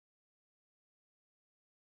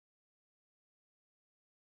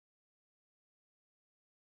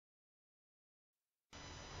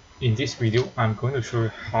In this video, I'm going to show you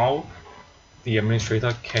how the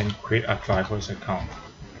administrator can create a driver's account.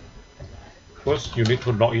 First, you need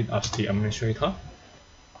to log in as the administrator.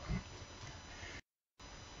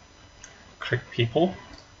 Click People,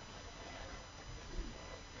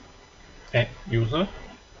 Add User,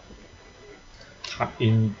 type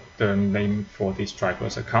in the name for this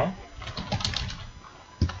driver's account,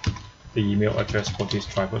 the email address for this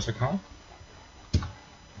driver's account,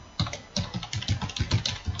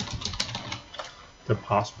 the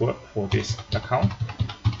password for this account,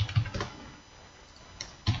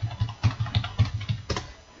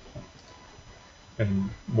 and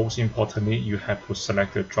most importantly, you have to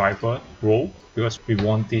select the driver role because we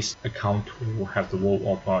want this account to have the role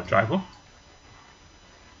of a driver.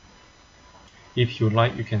 If you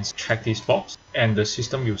like, you can check this box and the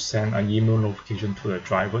system will send an email notification to the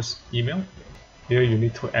driver's email. Here you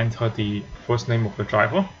need to enter the first name of the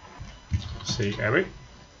driver, say Eric,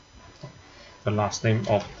 the last name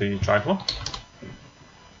of the driver,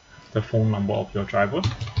 the phone number of your driver,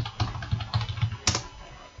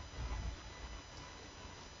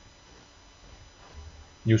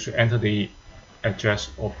 you should enter the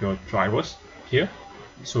address of your drivers here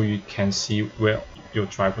so you can see where your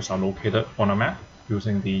drivers are located on a map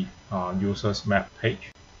using the user's map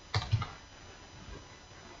page.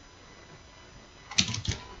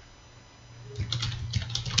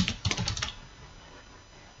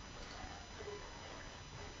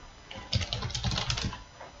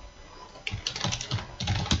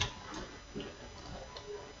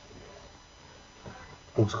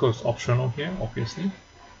 Postcode is optional here, obviously,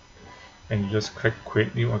 and you just click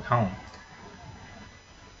Create New Account.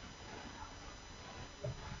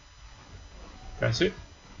 That's it.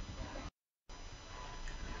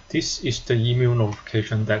 This is the email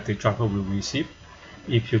notification that the driver will receive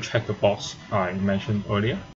if you check the box I mentioned earlier.